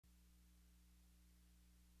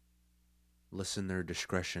Listener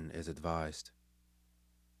discretion is advised.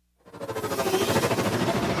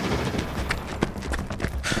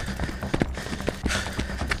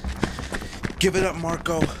 Give it up,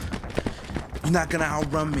 Marco. You're not gonna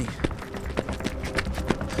outrun me.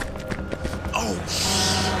 Oh,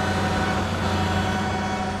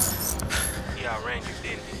 He outran you,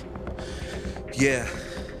 didn't he? yeah.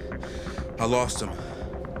 I lost him.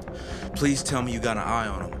 Please tell me you got an eye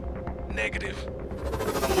on him. Negative.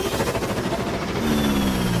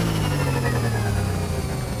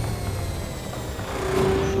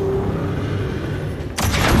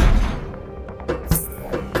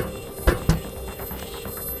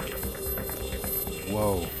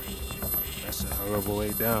 Whoa, that's a hell of a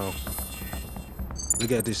way down. We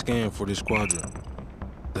got this scan for this squadron.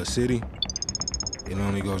 The city, it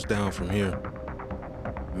only goes down from here.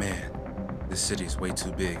 Man, this city's way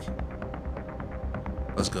too big.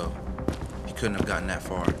 Let's go. He couldn't have gotten that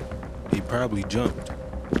far. He probably jumped.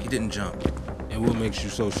 He didn't jump. And what makes you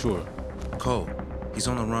so sure? Cole, he's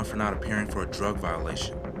on the run for not appearing for a drug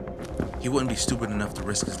violation. He wouldn't be stupid enough to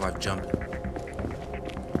risk his life jumping.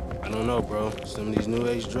 I don't know, bro. Some of these new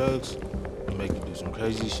age drugs will make you do some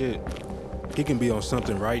crazy shit. He can be on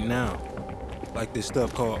something right now. Like this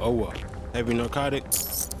stuff called OWA. Heavy narcotic.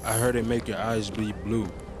 I heard it make your eyes bleed blue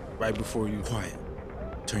right before you... Quiet.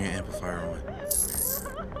 Turn your amplifier on.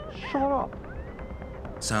 Shut up.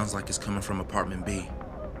 Sounds like it's coming from apartment B.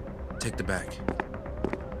 Take the back.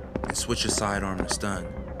 And switch your sidearm to stun.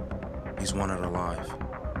 He's wanted alive.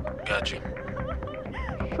 Got you.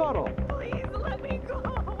 Shut up. Please let me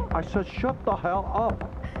go. I said shut the hell up.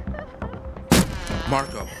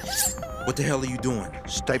 Marco, what the hell are you doing?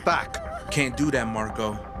 Stay back. Can't do that,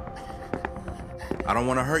 Marco. I don't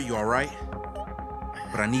want to hurt you, all right?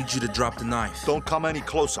 But I need you to drop the knife. Don't come any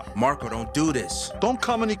closer. Marco, don't do this. Don't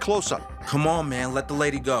come any closer. Come on, man, let the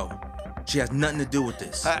lady go. She has nothing to do with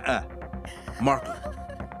this.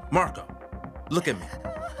 Marco, look at me.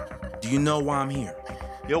 Do you know why I'm here?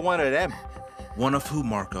 You're one of them. One of who,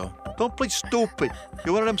 Marco? Don't play stupid.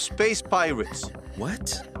 You're one of them space pirates.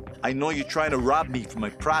 What? I know you're trying to rob me for my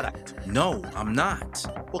product. No, I'm not.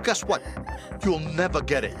 Well, guess what? You'll never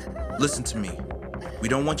get it. Listen to me. We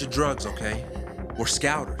don't want your drugs, okay? We're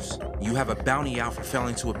scouters. You have a bounty out for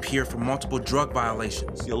failing to appear for multiple drug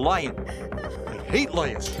violations. You're lying. I hate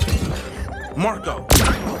liars. Marco!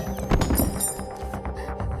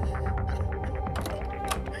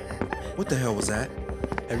 What the hell was that?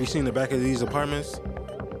 Have you seen the back of these apartments?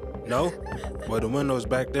 No? Well, the windows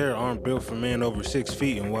back there aren't built for men over 6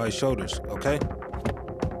 feet and wide shoulders, okay?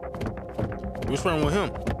 What's wrong with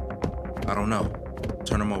him? I don't know.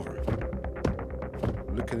 Turn him over.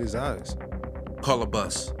 Look at his eyes. Call a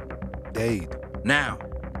bus. Dade. Now.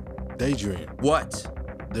 Daydream. What?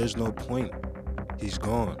 There's no point. He's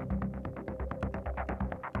gone.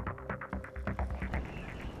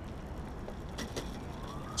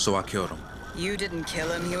 So I killed him. You didn't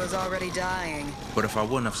kill him, he was already dying. But if I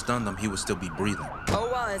wouldn't have stunned him, he would still be breathing.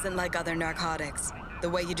 OWA isn't like other narcotics. The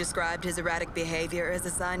way you described his erratic behavior is a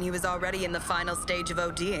sign he was already in the final stage of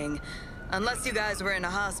ODing. Unless you guys were in a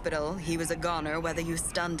hospital, he was a goner whether you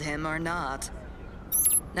stunned him or not.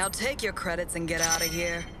 Now take your credits and get out of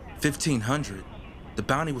here. 1,500? The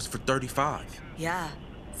bounty was for 35. Yeah,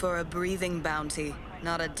 for a breathing bounty,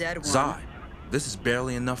 not a dead one. Zai, this is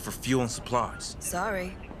barely enough for fuel and supplies.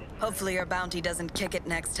 Sorry. Hopefully your bounty doesn't kick it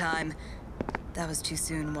next time. That was too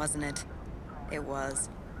soon, wasn't it? It was.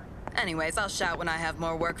 Anyways, I'll shout when I have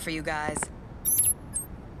more work for you guys.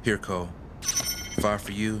 Here, Cole. 5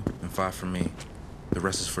 for you and 5 for me. The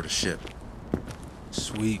rest is for the ship.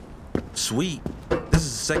 Sweet. Sweet? This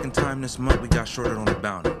is the second time this month we got shorted on the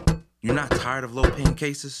bounty. You're not tired of low-paying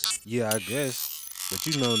cases? Yeah, I guess. But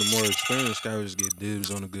you know the more experienced guys get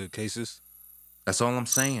dibs on the good cases. That's all I'm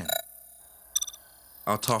saying.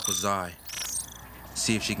 I'll talk with Zai.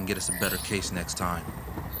 See if she can get us a better case next time.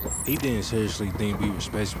 He didn't seriously think we were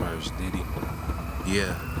space pirates, did he?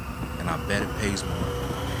 Yeah, and I bet it pays more.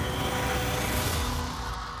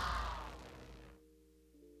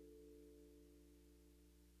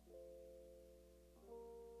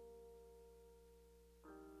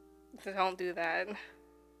 Don't do that.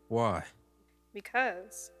 Why?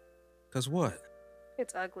 Because 'Cause what?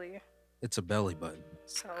 it's ugly. It's a belly button.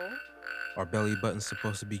 So, Are belly buttons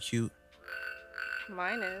supposed to be cute?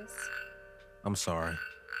 mine is. I'm sorry.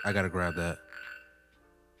 I gotta grab that.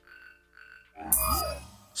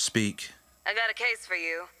 Speak. I got a case for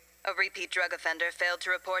you. A repeat drug offender failed to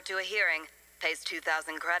report to a hearing. Pays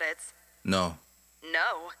 2,000 credits. No,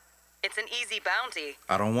 No, it's an easy bounty.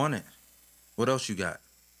 I don't want it. What else you got?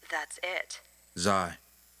 That's it. Zai,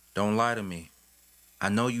 don't lie to me. I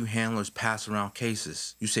know you handlers pass around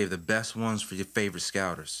cases. You save the best ones for your favorite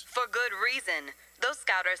scouters. For good reason. Those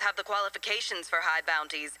scouters have the qualifications for high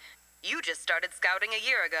bounties. You just started scouting a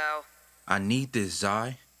year ago. I need this,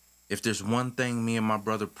 Zai. If there's one thing me and my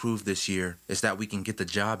brother proved this year, it's that we can get the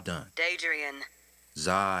job done. Dadrian.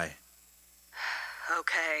 Zai.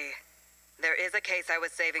 Okay. There is a case I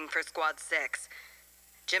was saving for Squad 6.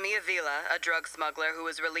 Jimmy Avila, a drug smuggler who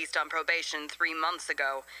was released on probation 3 months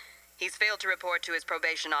ago. He's failed to report to his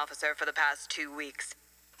probation officer for the past 2 weeks.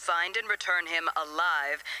 Find and return him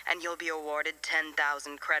alive, and you'll be awarded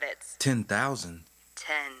 10,000 credits. 10,000?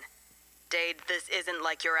 10. Dade, this isn't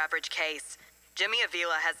like your average case. Jimmy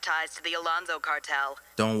Avila has ties to the Alonzo cartel.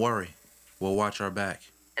 Don't worry. We'll watch our back.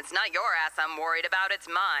 It's not your ass I'm worried about, it's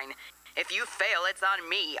mine. If you fail, it's on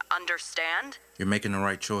me, understand? You're making the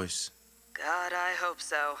right choice. God, I hope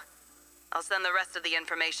so. I'll send the rest of the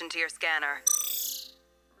information to your scanner.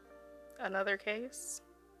 Another case?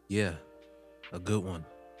 Yeah, a good one.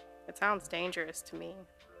 It sounds dangerous to me.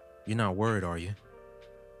 You're not worried, are you?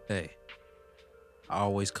 Hey, I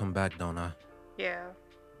always come back, don't I? Yeah.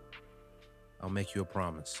 I'll make you a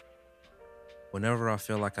promise. Whenever I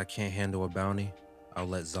feel like I can't handle a bounty, I'll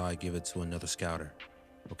let Zai give it to another scouter.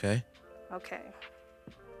 Okay? Okay.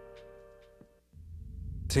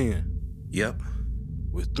 10. Yep.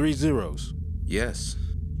 With 3 zeros. Yes.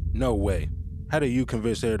 No way. How did you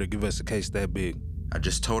convince her to give us a case that big? I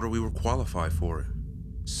just told her we were qualified for it.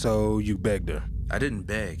 So you begged her? I didn't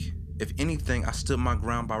beg. If anything, I stood my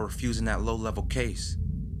ground by refusing that low-level case.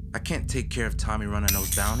 I can't take care of Tommy running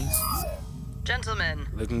those bounties. Gentlemen,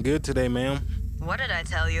 Looking good today, ma'am. what did I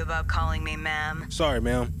tell you about calling me ma'am? Sorry,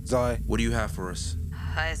 ma'am. Zai. What do you have for us?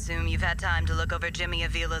 I assume you've had time to look over Jimmy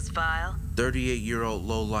Avila's file? 38-year-old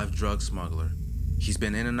low-life drug smuggler. He's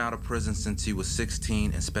been in and out of prison since he was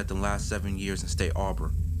 16 and spent the last 7 years in State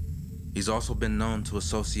Arbor. He's also been known to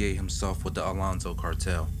associate himself with the Alonzo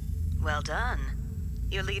cartel. Well done.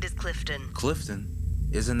 Your lead is Clifton. Clifton?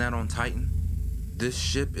 Isn't that on Titan? This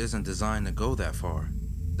ship isn't designed to go that far.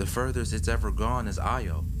 The furthest it's ever gone is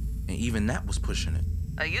Io, and even that was pushing it.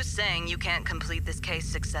 Are you saying you can't complete this case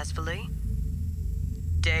successfully?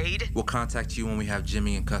 Dade? We'll contact you when we have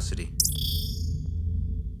Jimmy in custody.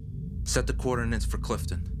 Set the coordinates for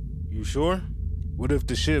Clifton. You sure? What if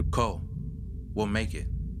the ship... Cole, we'll make it.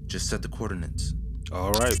 Just set the coordinates.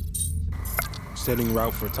 All right. Setting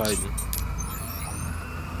route for Titan.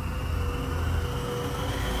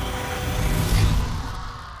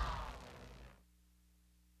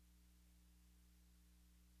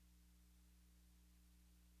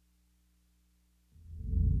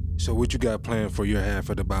 So what you got planned for your half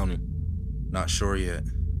of the bounty? Not sure yet.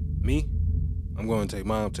 Me? I'm going to take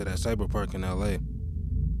Mom to that cyber park in LA.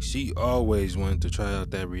 She always wanted to try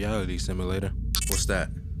out that reality simulator. What's that?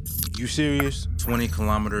 You serious? 20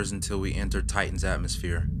 kilometers until we enter Titan's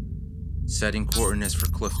atmosphere. Setting coordinates for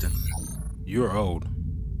Clifton. You're old.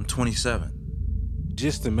 I'm 27.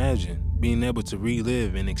 Just imagine being able to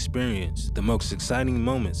relive and experience the most exciting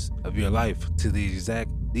moments of your life to the exact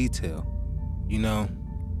detail. You know,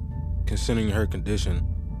 considering her condition,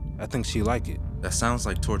 I think she'd like it. That sounds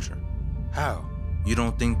like torture. How? You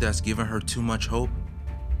don't think that's giving her too much hope?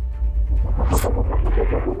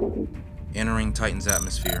 Entering Titan's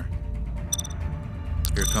atmosphere.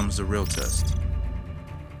 Here comes the real test.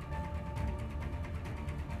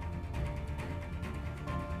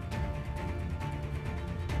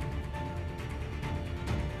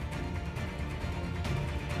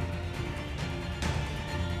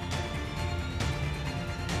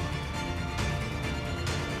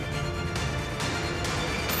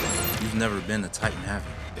 You've never been to Titan, have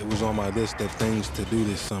you? It was on my list of things to do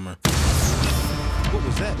this summer. What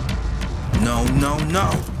was that? No, no, no!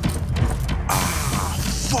 Ah,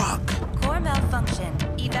 fuck! Core malfunction.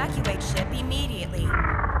 Evacuate ship immediately.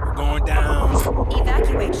 We're going down.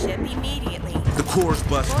 Evacuate ship immediately. The core's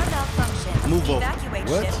busted. Core malfunction. Move over. Evacuate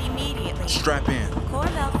What? ship immediately. Strap in. Core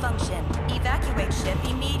malfunction. Evacuate ship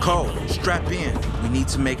immediately. Cole, strap in. We need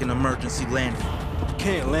to make an emergency landing.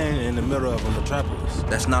 Can't land in the middle of a metropolis.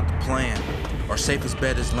 That's not the plan. Our safest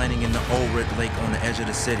bet is landing in the Old Red Lake on the edge of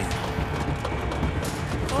the city.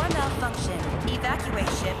 Core malfunction. Evacuate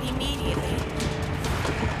ship immediately.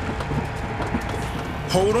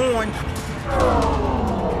 Hold on!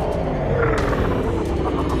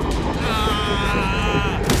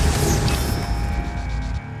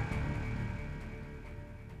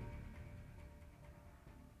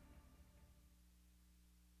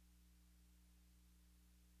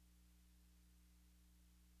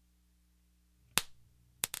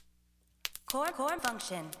 Core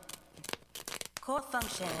function. Core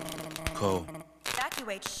function. Cole.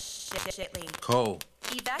 Evacuate shiply. Cole,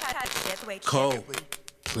 Evacuate Cole, ship.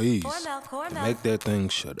 Please, Cormel. make that thing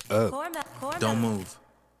shut up. Cormel. don't move.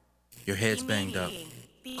 Your head's banged up.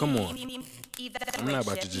 Come on. I'm not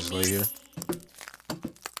about to just lay here.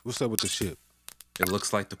 What's up with the ship? It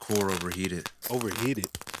looks like the core overheated. Overheated?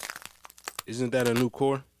 Isn't that a new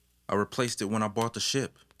core? I replaced it when I bought the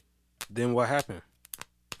ship. Then what happened?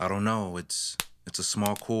 I don't know. It's a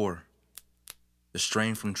small core. The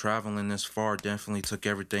strain from traveling this far definitely took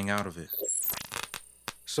everything out of it.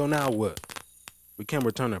 So now what? We can't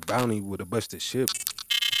return a bounty with a busted ship.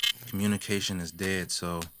 Communication is dead,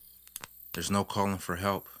 so there's no calling for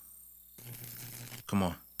help. Come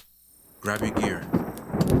on, grab your gear.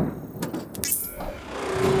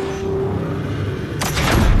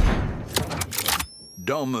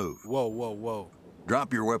 Don't move. Whoa.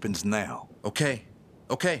 Drop your weapons now. Okay.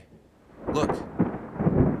 Look,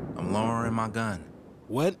 I'm lowering my gun.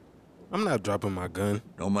 What? I'm not dropping my gun.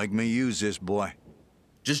 Don't make me use this, boy.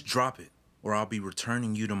 Just drop it, or I'll be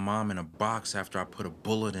returning you to Mom in a box after I put a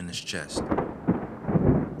bullet in his chest.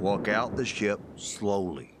 Walk out the ship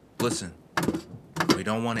slowly. Listen, we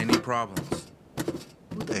don't want any problems.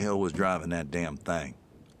 Who the hell was driving that damn thing?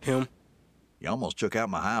 Him? You almost took out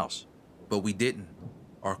my house. But we didn't.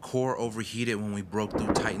 Our core overheated when we broke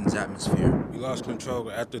through Titan's atmosphere. We lost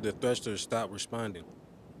control after the thrusters stopped responding.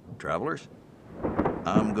 Travelers?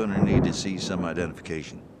 I'm gonna need to see some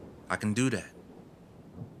identification. I can do that.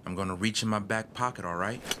 I'm gonna reach in my back pocket, all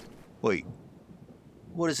right? Wait.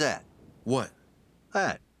 What is that? What?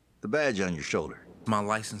 That. The badge on your shoulder. My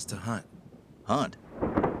license to hunt. Hunt.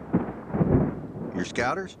 You're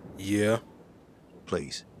scouters? Yeah.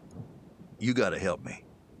 Please. You gotta help me.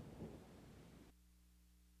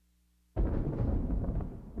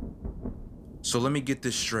 So let me get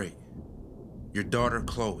this straight. Your daughter,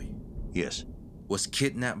 Chloe, Yes. was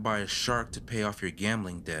kidnapped by a shark to pay off your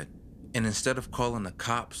gambling debt. And instead of calling the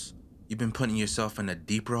cops, you've been putting yourself in a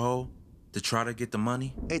deeper hole to try to get the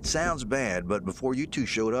money? It sounds bad, but before you two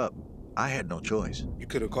showed up, I had no choice. You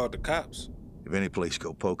could have called the cops. If any police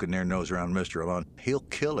go poking their nose around Mr. Alon, he'll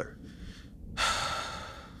kill her.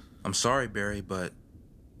 I'm sorry, Barry, but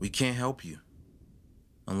we can't help you.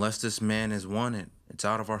 Unless this man is wanted, it's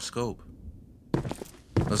out of our scope.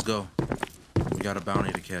 Let's go. We got a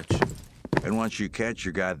bounty to catch. And once you catch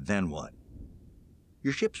your guy, then what?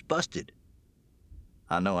 Your ship's busted.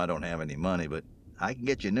 I know I don't have any money, but I can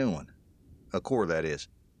get you a new one. A core, that is.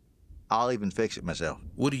 I'll even fix it myself.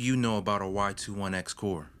 What do you know about a Y21X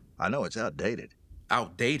core? I know it's outdated.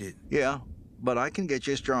 Outdated? Yeah, but I can get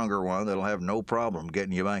you a stronger one that'll have no problem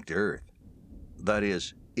getting you back to Earth. That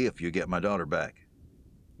is, if you get my daughter back.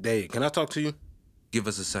 Dave, can I talk to you? Give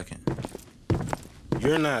us a second.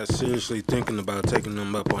 You're not seriously thinking about taking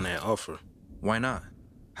them up on that offer. Why not?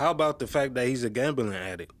 How about the fact that he's a gambling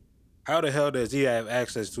addict? How the hell does he have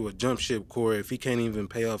access to a jump ship core if he can't even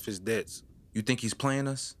pay off his debts? You think he's playing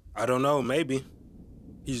us? I don't know, maybe.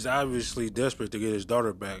 He's obviously desperate to get his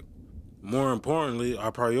daughter back. More importantly,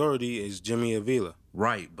 our priority is Jimmy Avila.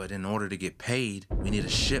 Right, but in order to get paid, we need a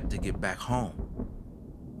ship to get back home.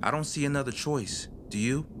 I don't see another choice. Do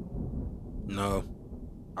you? No,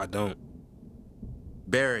 I don't.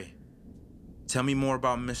 Barry, tell me more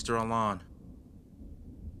about Mr. Alon.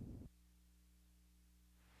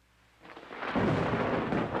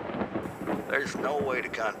 There's no way to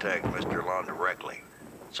contact Mr. Alon directly.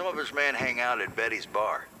 Some of his men hang out at Betty's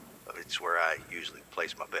bar. It's where I usually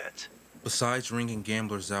place my bets. Besides ringing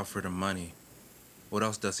gamblers out for the money, what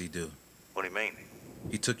else does he do? What do you mean?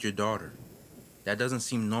 He took your daughter. That doesn't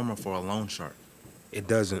seem normal for a loan shark. It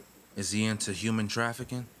doesn't. Is he into human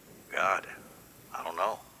trafficking? God, I don't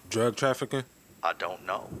know. Drug trafficking? I don't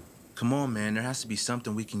know. Come on, man, there has to be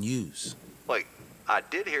something we can use. Wait, I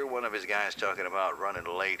did hear one of his guys talking about running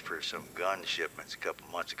late for some gun shipments a couple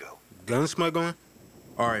months ago. Gun smuggling?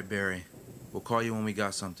 All right, Barry. We'll call you when we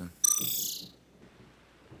got something.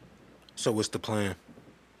 So what's the plan?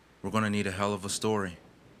 We're gonna need a hell of a story.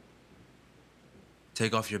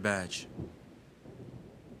 Take off your badge.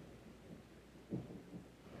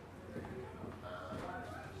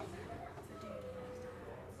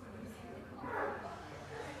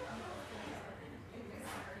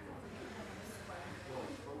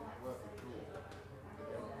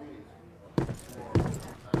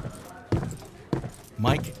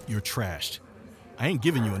 Mike, you're trashed. I ain't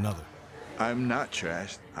giving you another. I'm not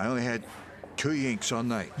trashed. I only had 2 yanks all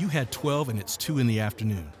night. You had 12 and it's 2 in the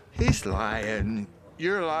afternoon. He's lying.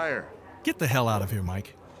 You're a liar. Get the hell out of here,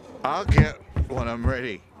 Mike. I'll get when I'm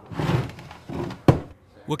ready.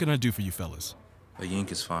 What can I do for you fellas? A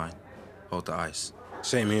yank is fine. Hold the ice.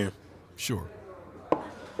 Same here. Sure.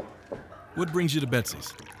 What brings you to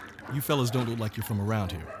Betsy's? You fellas don't look like you're from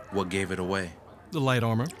around here. What gave it away? The light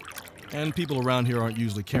armor. And people around here aren't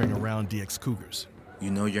usually carrying around DX Cougars. You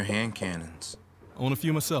know your hand cannons. Own a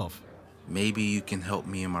few myself. Maybe you can help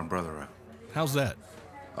me and my brother out. How's that?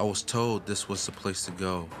 I was told this was the place to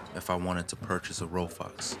go if I wanted to purchase a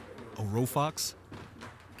Rofox. A Rofox?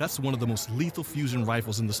 That's one of the most lethal fusion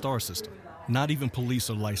rifles in the star system. Not even police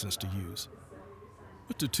are licensed to use.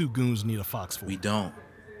 What do two goons need a Fox for? We don't,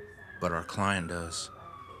 but our client does.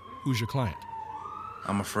 Who's your client?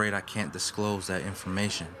 I'm afraid I can't disclose that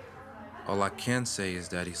information. All I can say is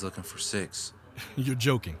that he's looking for 6. You're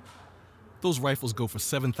joking. Those rifles go for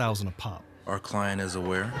 $7,000 a pop. Our client is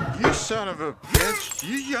aware. You son of a bitch!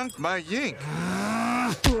 You yanked my yank!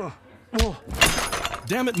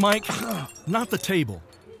 Damn it, Mike! Not the table.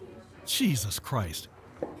 Jesus Christ.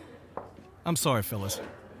 I'm sorry, fellas,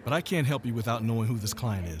 but I can't help you without knowing who this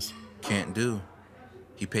client is. Can't do.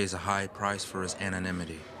 He pays a high price for his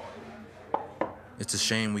anonymity. It's a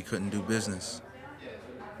shame we couldn't do business.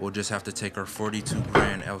 We'll just have to take our 42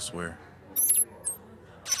 grand elsewhere.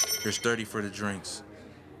 Here's 30 for the drinks.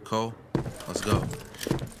 Cole, let's go.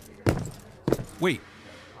 Wait.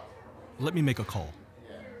 Let me make a call.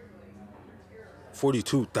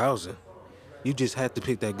 42,000? You just had to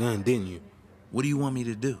pick that gun, didn't you? What do you want me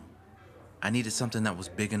to do? I needed something that was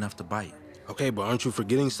big enough to bite. Okay, but aren't you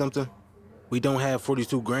forgetting something? We don't have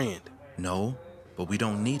 42 grand. No, but we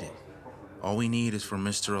don't need it. All we need is for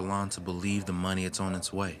Mr. Alon to believe the money is on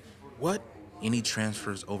its way. What? Any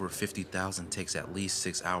transfers over 50,000 takes at least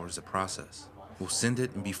 6 hours to process. We'll send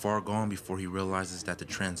it and be far gone before he realizes that the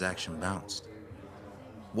transaction bounced.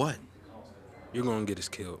 What? You're gonna get us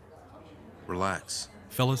killed. Relax.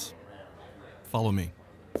 Fellas, follow me.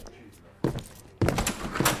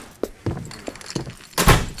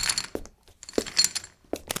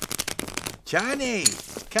 Johnny,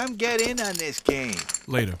 come get in on this game.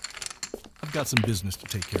 Later. I've got some business to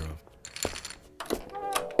take care of.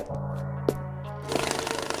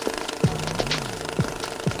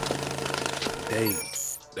 Dave,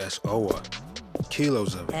 that's Owa.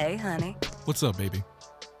 Kilos of it. Hey, honey. What's up, baby?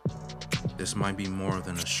 This might be more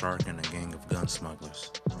than a shark and a gang of gun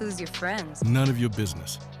smugglers. Who's your friends? None of your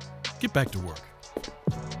business. Get back to work.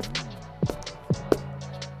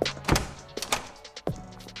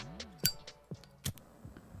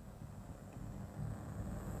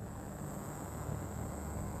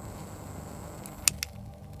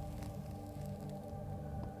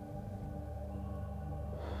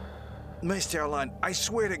 Mr. Alon, I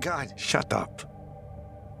swear to God. Shut up.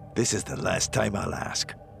 This is the last time I'll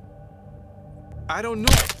ask. I don't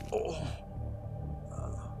know. Oh.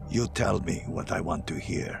 You tell me what I want to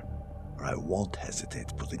hear, or I won't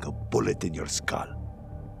hesitate putting a bullet in your skull.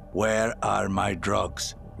 Where are my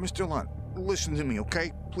drugs? Mr. Alon, listen to me,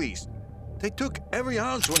 okay? Please. They took every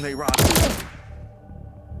ounce when they robbed me.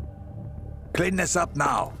 Clean this up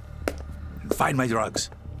now. And find my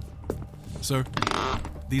drugs. Sir,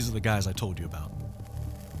 these are the guys I told you about.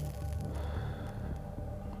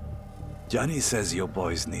 Johnny says your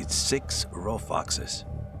boys need 6 Rofoxes.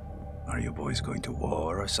 Are you boys going to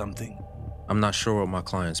war or something? I'm not sure what my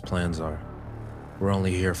client's plans are. We're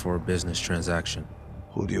only here for a business transaction.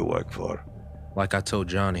 Who do you work for? Like I told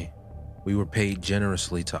Johnny, we were paid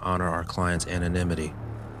generously to honor our client's anonymity.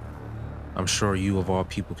 I'm sure you of all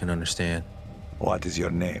people can understand. What is your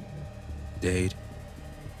name? Dade.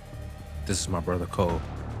 This is my brother Cole.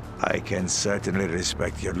 I can certainly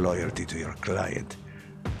respect your loyalty to your client,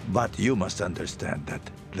 but you must understand that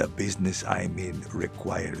the business I'm in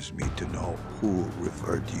requires me to know who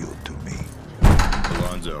referred you to me.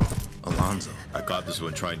 Alonzo. Alonzo. I caught this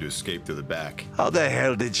one trying to escape through the back. How the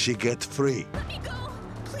hell did she get free? Let me go.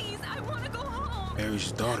 Please, I want to go home.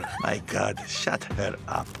 Mary's daughter. My God, shut her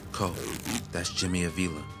up. Cole, that's Jimmy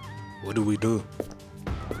Avila. What do we do?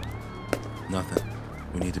 Nothing.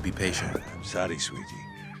 We need to be patient. I'm sorry, sweetie,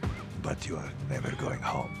 but you are never going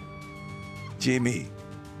home. Jimmy,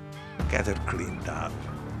 get her cleaned up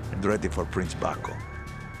and ready for Prince Baco.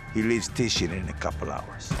 He leaves Tishin in a couple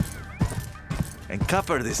hours. And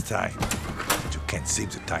Copper this time, but you can't seem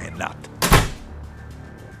to tie a knot.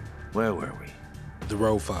 Where were we? The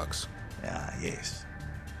Rofox. Ah, yes.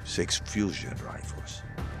 6 fusion rifles.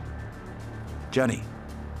 Johnny,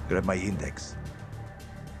 grab my index.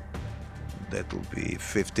 That'll be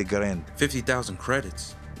 50 grand. 50,000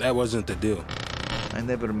 credits. That wasn't the deal. I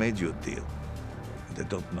never made you a deal. And I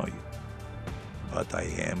don't know you. But I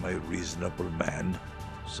am a reasonable man.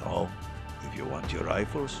 So, if you want your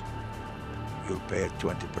rifles, you'll pay a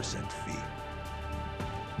 20% fee.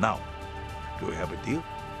 Now, do we have a deal?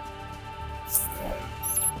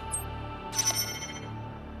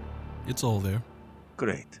 It's all there.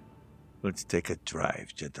 Great. Let's take a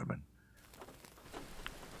drive, gentlemen.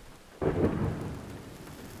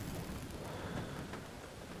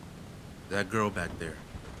 That girl back there,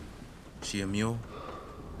 she a mule?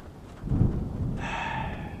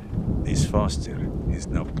 Miss Foster is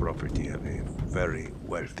now property of a very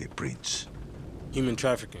wealthy prince. Human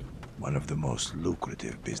trafficking. One of the most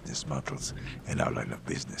lucrative business models in our line of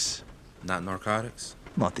business. Not narcotics?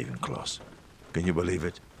 Not even close. Can you believe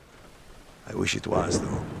it? I wish it was,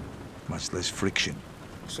 though. Much less friction.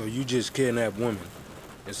 So you just kidnap women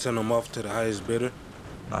and send them off to the highest bidder?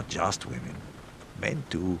 Not just women. Men,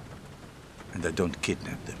 too. And I don't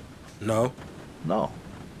kidnap them. No? No.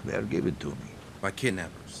 They are given to me. By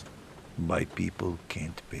kidnappers? My people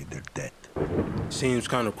can't pay their debt. Seems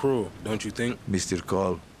kind of cruel, don't you think? Mr.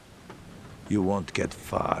 Cole, you won't get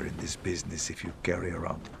far in this business if you carry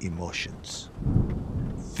around emotions.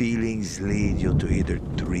 Feelings lead you to either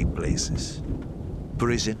three places.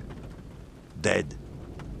 Prison, dead,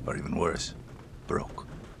 or even worse, broke.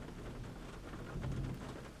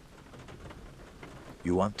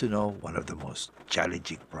 You want to know one of the most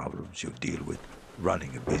challenging problems you deal with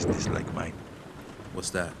running a business like mine? What's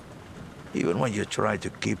that? Even when you try to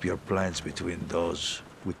keep your plans between those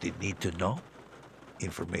with the need to know,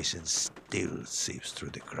 information still seeps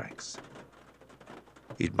through the cracks.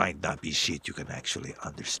 It might not be shit you can actually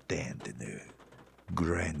understand in the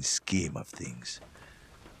grand scheme of things,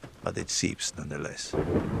 but it seeps nonetheless.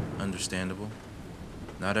 Understandable.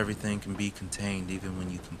 Not everything can be contained even when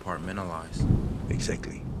you compartmentalize.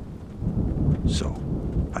 Exactly. So,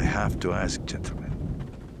 I have to ask, gentlemen,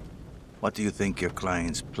 what do you think your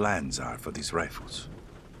client's plans are for these rifles?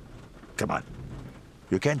 Come on.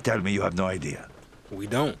 You can't tell me you have no idea. We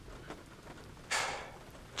don't.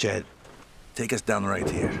 Jed, take us down right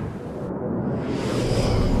here.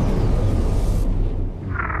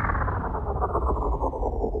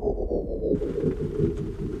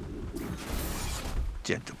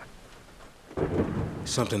 Gentlemen.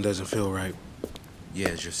 Something doesn't feel right. Yeah,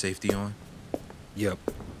 is your safety on? Yep.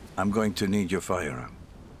 I'm going to need your firearm.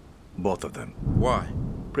 Both of them. Why?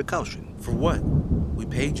 Precaution. For what? We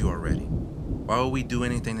paid you already. Why would we do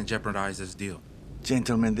anything to jeopardize this deal?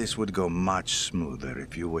 Gentlemen, this would go much smoother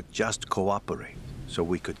if you would just cooperate so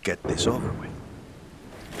we could get this over with.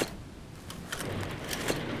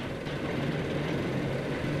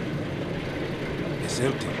 It's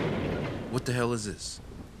empty. What the hell is this?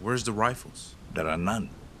 Where's the rifles? There are none.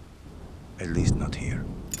 At least not here.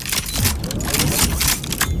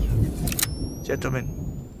 Gentlemen,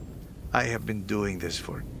 I have been doing this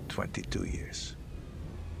for 22 years.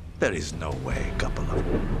 There is no way a couple of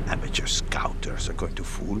amateur scouters are going to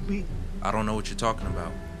fool me. I don't know what you're talking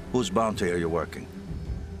about. Whose bounty are you working?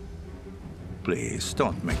 Please,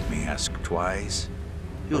 don't make me ask twice.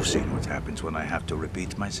 You've seen what happens when I have to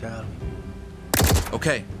repeat myself.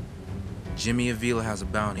 Okay. Jimmy Avila has a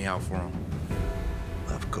bounty out for him.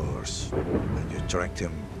 Of course. And you tracked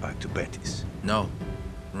him back to Betty's. No.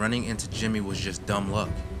 Running into Jimmy was just dumb luck.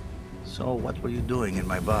 So what were you doing in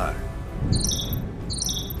my bar?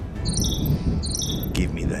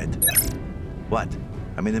 Give me that. What?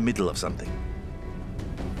 I'm in the middle of something.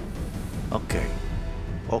 Okay.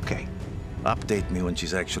 Update me when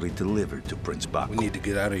she's actually delivered to Prince Baco. We need to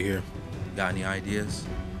get out of here. Got any ideas?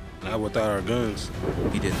 Not without our guns.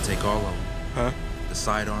 He didn't take all of them. Huh? The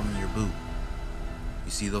sidearm in your boot.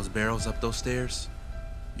 You see those barrels up those stairs?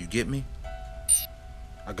 You get me?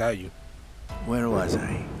 I got you. Where was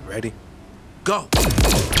I? Ready? Go!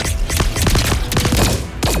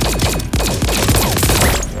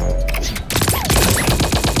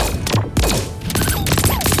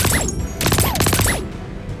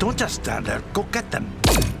 Don't just stand there. Go get them.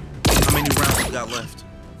 How many rounds you got left?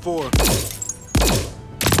 4.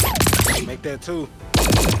 Make that 2.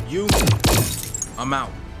 You? I'm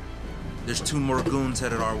out. There's 2 more goons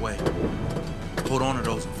headed our way. Hold on to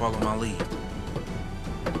those and follow my lead.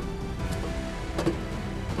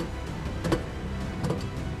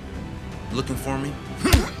 Looking for me?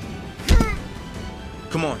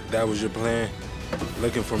 Come on. That was your plan?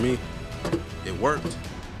 Looking for me? It worked.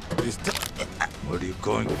 Where are you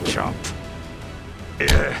going, chump?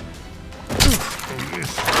 Yeah.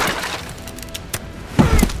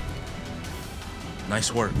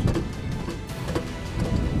 Nice work.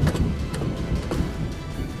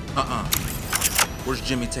 Where's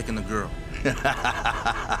Jimmy taking the girl?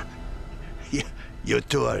 You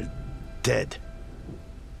two are dead.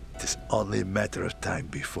 It's only a matter of time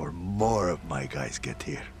before more of my guys get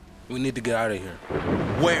here. We need to get out of here.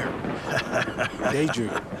 Where?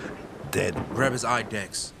 Daydream. Dead. Grab his eye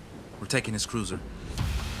decks. We're taking his cruiser.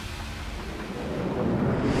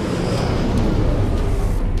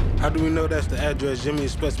 How do we know that's the address Jimmy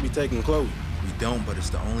is supposed to be taking Chloe? We don't, but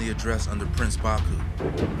it's the only address under Prince Baku.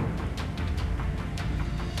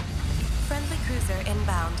 Friendly cruiser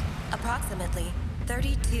inbound. Approximately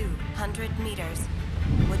 3,200 meters.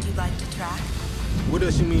 Would you like to track? What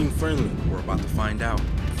does she mean friendly? We're about to find out.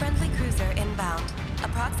 Friendly cruiser inbound.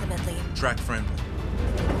 Approximately. Track friendly.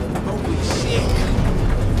 Holy shit!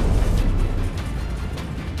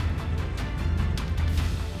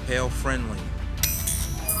 Hail friendly.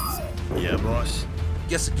 Yeah, boss?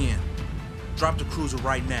 Guess again. Drop the cruiser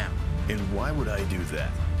right now. And why would I do that?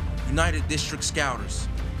 United District Scouters.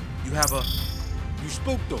 You have a... You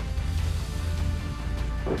spooked them.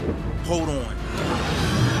 Hold on.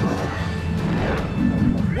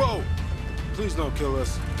 Whoa! Please don't kill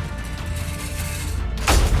us.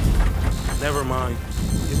 Never mind.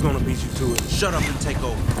 He's gonna beat you to it. Shut up and take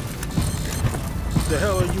over. What the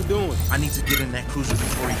hell are you doing? I need to get in that cruiser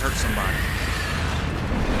before he hurts somebody.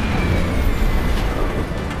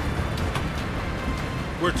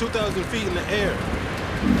 We're 2,000 feet in the air.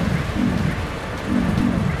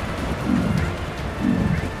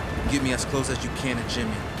 Get me as close as you can to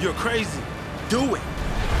Jimmy. You're crazy. Do it!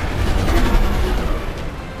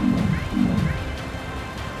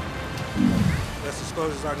 That's as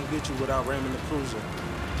close as I can get you without ramming the cruiser.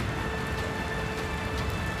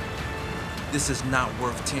 This is not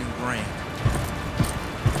worth 10 grand.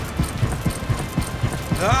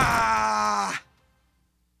 Ah!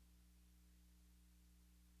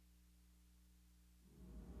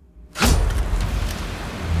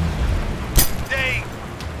 Dave!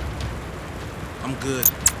 I'm good.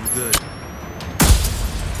 I'm good.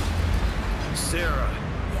 Sarah,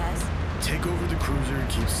 Yes. take over the cruiser and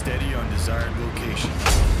keep steady on desired location.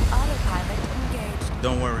 Autopilot engaged.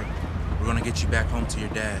 Don't worry. We're gonna get you back home to your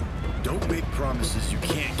dad. Don't make promises you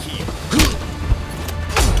can't keep.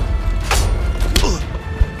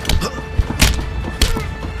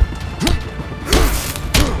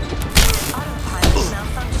 Autopilot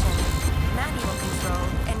malfunction. Manual control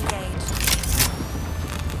engaged.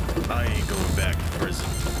 I ain't going back to prison.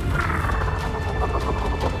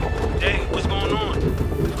 Dave, what's going on?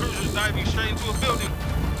 The cruiser's diving straight into a building.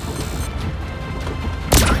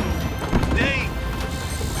 Dave!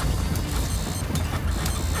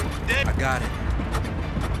 Dave! I got it.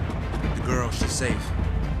 The girl, she's safe.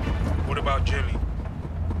 What about Jimmy?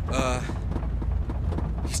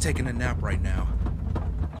 He's taking a nap right now.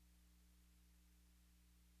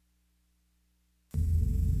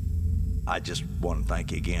 I just want to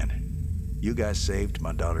thank you again. You guys saved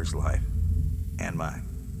my daughter's life. And mine.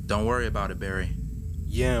 Don't worry about it, Barry.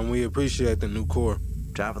 Yeah, and we appreciate the new core.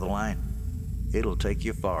 Top of the line. It'll take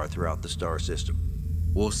you far throughout the star system.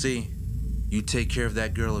 We'll see. You take care of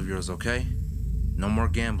that girl of yours, okay? No more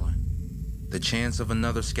gambling. The chance of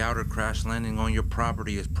another scouter crash landing on your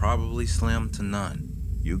property is probably slim to none.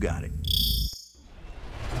 You got it.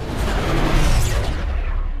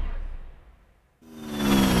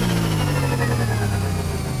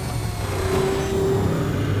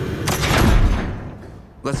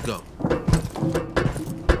 Let's go.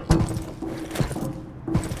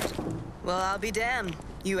 Well, I'll be damned.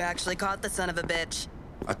 You actually caught the son of a bitch.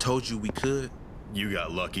 I told you we could. You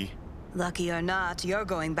got lucky. Lucky or not, you're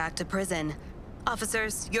going back to prison.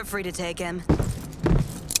 Officers, you're free to take him.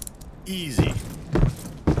 Easy.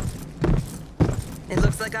 It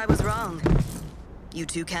looks like I was wrong. You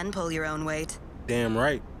two can pull your own weight. Damn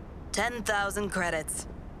right. 10,000 credits.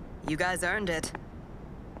 You guys earned it.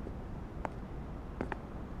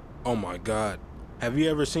 Oh my God. Have you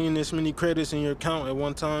ever seen this many credits in your account at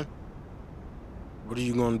one time? What are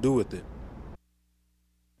you gonna do with it?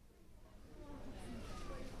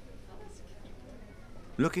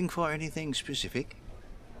 Looking for anything specific?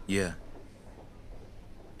 Yeah.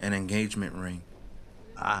 An engagement ring.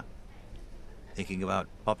 Ah. Thinking about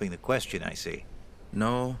popping the question, I see.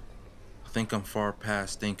 No, I think I'm far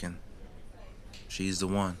past thinking. She's the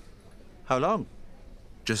one. How long?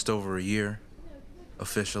 Just over a year,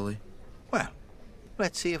 officially. Well,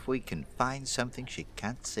 let's see if we can find something she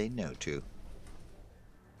can't say no to.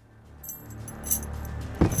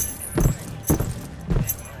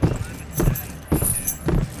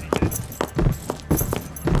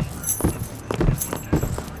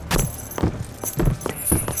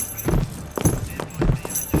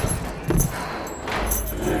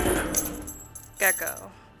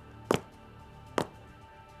 Gecko.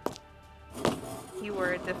 You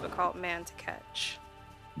were a difficult man to catch.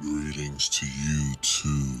 Greetings to you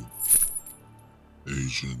too,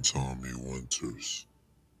 Agent Tommy Winters.